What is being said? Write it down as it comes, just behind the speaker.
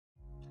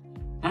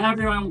Hi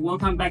everyone,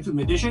 welcome back to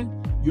Medician,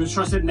 your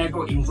trusted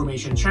medical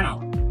information channel.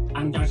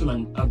 I'm Dr.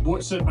 Lin, a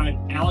board-certified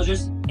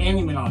allergist and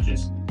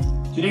immunologist.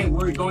 Today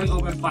we're going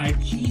over 5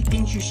 key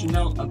things you should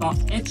know about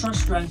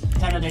extra-strength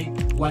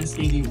Pataday once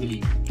daily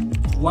relief,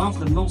 one of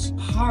the most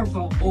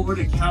powerful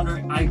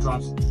over-the-counter eye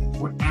drops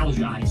for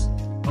allergy eyes,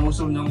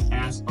 also known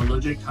as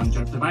allergic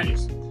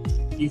conjunctivitis.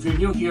 If you're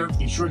new here,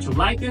 be sure to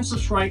like and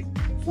subscribe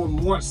for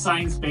more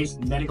science-based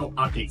medical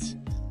updates.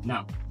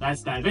 Now,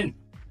 let's dive in.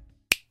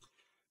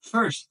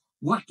 First,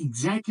 what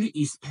exactly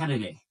is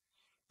Pataday?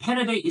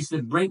 Pataday is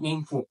the brand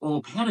name for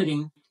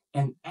Olopatadine,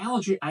 an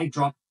allergy eye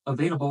drop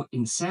available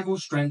in several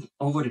strengths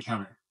over the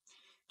counter.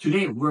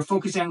 Today, we're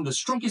focusing on the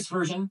strongest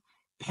version,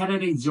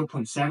 Pataday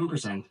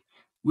 0.7%,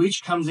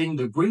 which comes in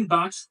the green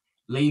box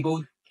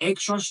labeled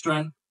Extra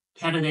Strength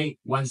Pataday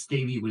Once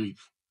Daily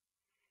Relief.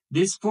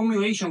 This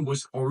formulation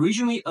was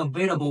originally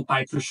available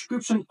by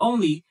prescription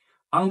only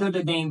under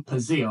the name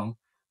Pataday,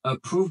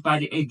 approved by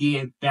the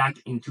FDA back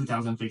in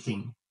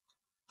 2015.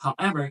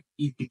 However,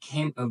 it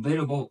became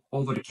available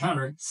over the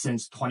counter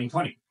since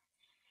 2020.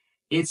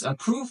 It's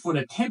approved for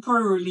the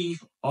temporary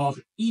relief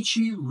of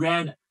itchy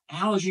red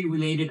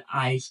allergy-related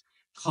eyes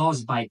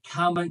caused by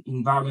common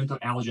environmental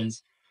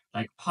allergens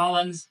like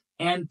pollens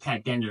and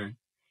pet dander,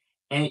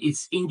 and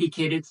it's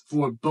indicated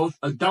for both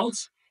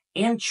adults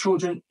and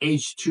children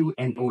aged 2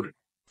 and older.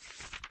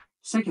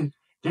 Second,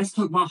 let's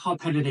talk about how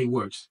Pataday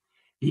works.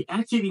 The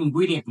active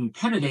ingredient in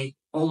Pataday,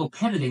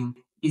 Olopatadine,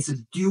 is a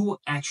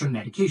dual-action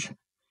medication.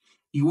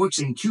 It works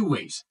in 2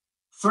 ways.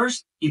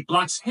 First, it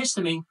blocks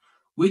histamine,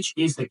 which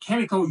is the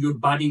chemical your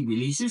body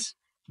releases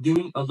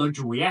during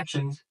allergic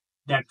reactions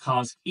that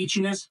cause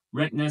itchiness,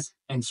 redness,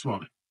 and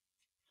swelling.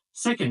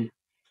 Second,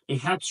 it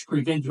helps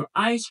prevent your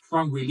eyes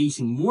from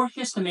releasing more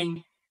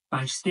histamine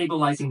by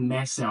stabilizing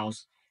mast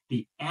cells,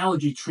 the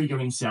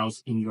allergy-triggering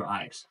cells in your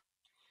eyes.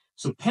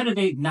 So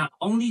Pataday not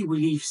only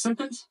relieves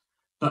symptoms,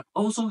 but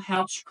also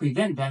helps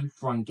prevent them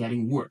from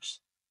getting worse.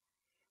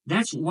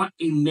 That's what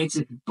it makes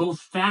it both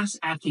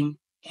fast-acting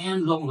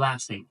and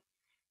long-lasting,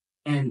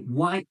 and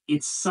why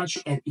it's such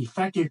an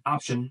effective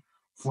option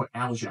for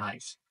allergy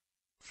eyes.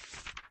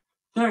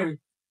 Third,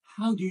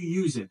 how do you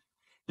use it?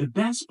 The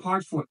best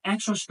part for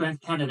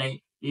extra-strength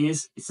Pataday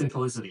is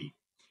simplicity.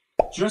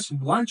 Just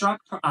 1 drop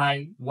per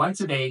eye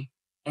once a day,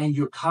 and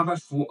you're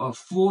covered for a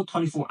full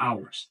 24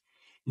 hours.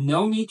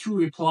 No need to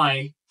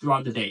reapply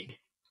throughout the day.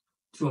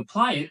 To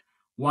apply it,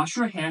 wash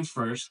your hands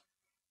first,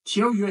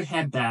 tilt your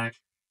head back,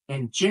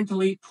 and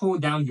gently pull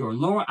down your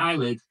lower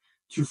eyelid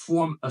to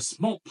form a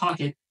small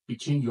pocket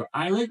between your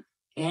eyelid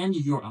and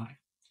your eye.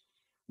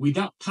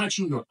 Without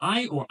touching your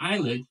eye or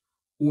eyelid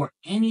or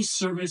any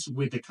surface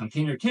with the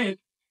container tip,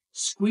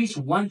 squeeze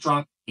 1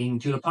 drop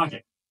into the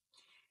pocket.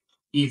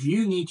 If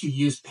you need to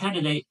use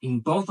Pataday in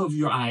both of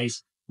your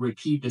eyes,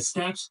 repeat the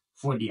steps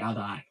for the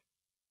other eye.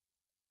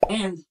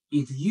 And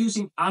if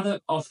using other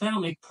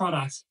ophthalmic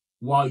products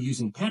while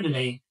using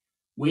Pataday,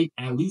 wait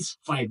at least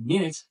 5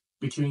 minutes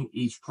between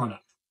each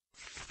product.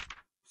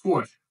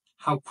 Fourth,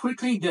 how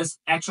quickly does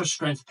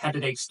extra-strength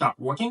Pataday start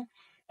working,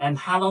 and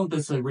how long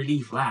does the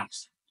relief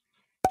last?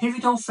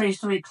 Pivotal phase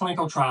 3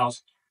 clinical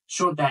trials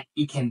show that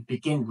it can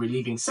begin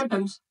relieving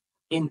symptoms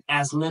in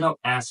as little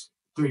as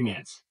 3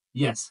 minutes.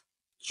 Yes,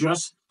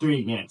 just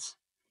 3 minutes.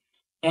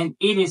 And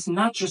it is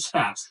not just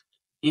fast,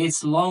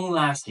 it's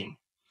long-lasting.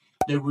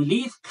 The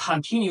relief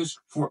continues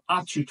for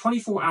up to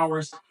 24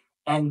 hours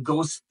and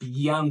goes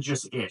beyond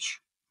just itch.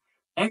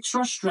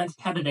 Extra-strength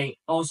Pataday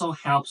also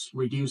helps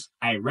reduce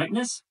eye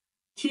redness,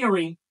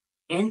 tearing,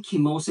 and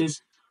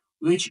chemosis,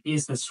 which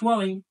is the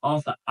swelling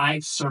of the eye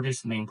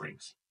surface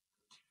membranes.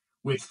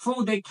 With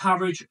full-day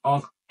coverage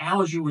of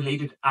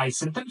allergy-related eye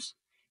symptoms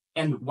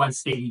and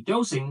once daily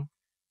dosing,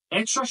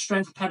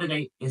 extra-strength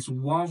Pataday is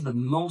one of the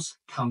most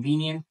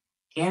convenient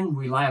and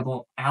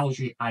reliable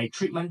allergy eye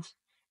treatments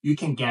you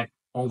can get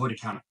over the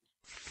counter.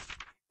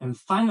 And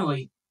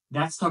finally,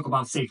 let's talk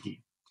about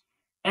safety.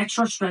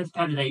 Extra-strength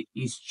Pataday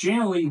is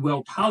generally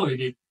well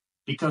tolerated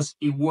because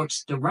it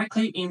works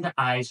directly in the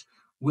eyes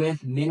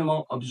with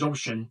minimal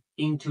absorption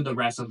into the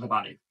rest of the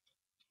body.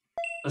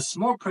 A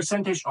small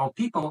percentage of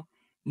people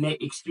may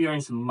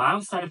experience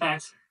mild side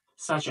effects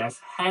such as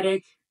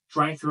headache,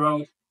 dry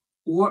throat,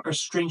 or a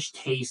strange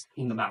taste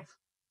in the mouth.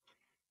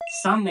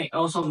 Some may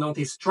also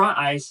notice dry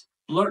eyes,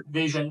 blurred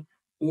vision,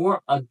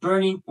 or a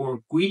burning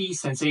or gritty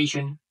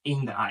sensation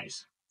in the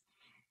eyes.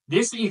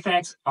 These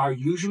effects are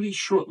usually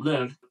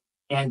short-lived,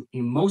 and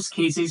in most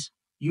cases,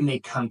 you may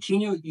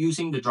continue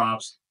using the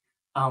drops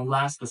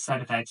unless the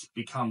side effects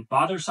become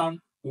bothersome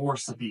or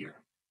severe.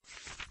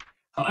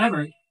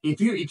 However, if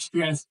you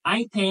experience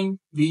eye pain,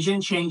 vision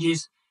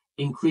changes,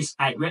 increased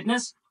eye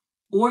redness,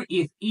 or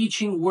if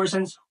itching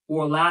worsens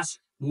or lasts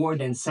more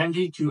than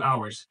 72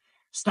 hours,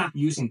 stop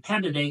using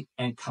Pataday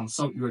and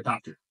consult your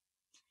doctor.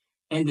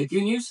 And the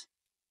good news,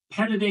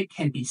 Pataday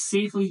can be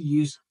safely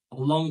used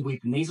along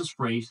with nasal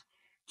sprays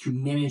to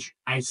manage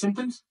eye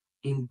symptoms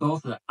in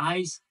both the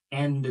eyes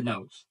and the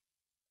nose.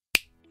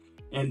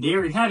 And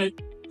there you have it,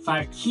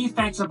 5 key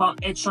facts about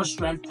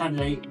extra-strength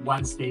Pataday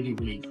once daily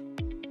relief.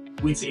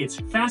 With its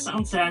fast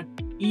onset,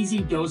 easy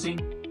dosing,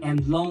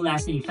 and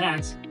long-lasting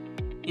effects,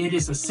 it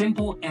is a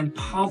simple and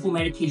powerful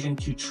medication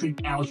to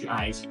treat allergy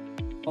eyes,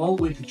 all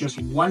with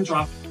just one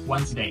drop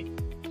once a day.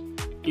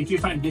 If you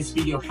find this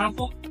video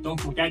helpful, don't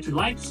forget to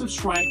like,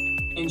 subscribe,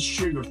 and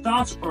share your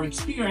thoughts or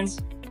experience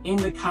in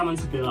the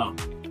comments below.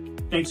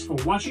 Thanks for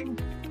watching,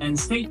 and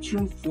stay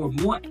tuned for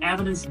more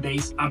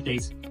evidence-based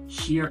updates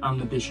here on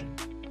Medician.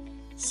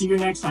 See you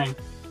next time.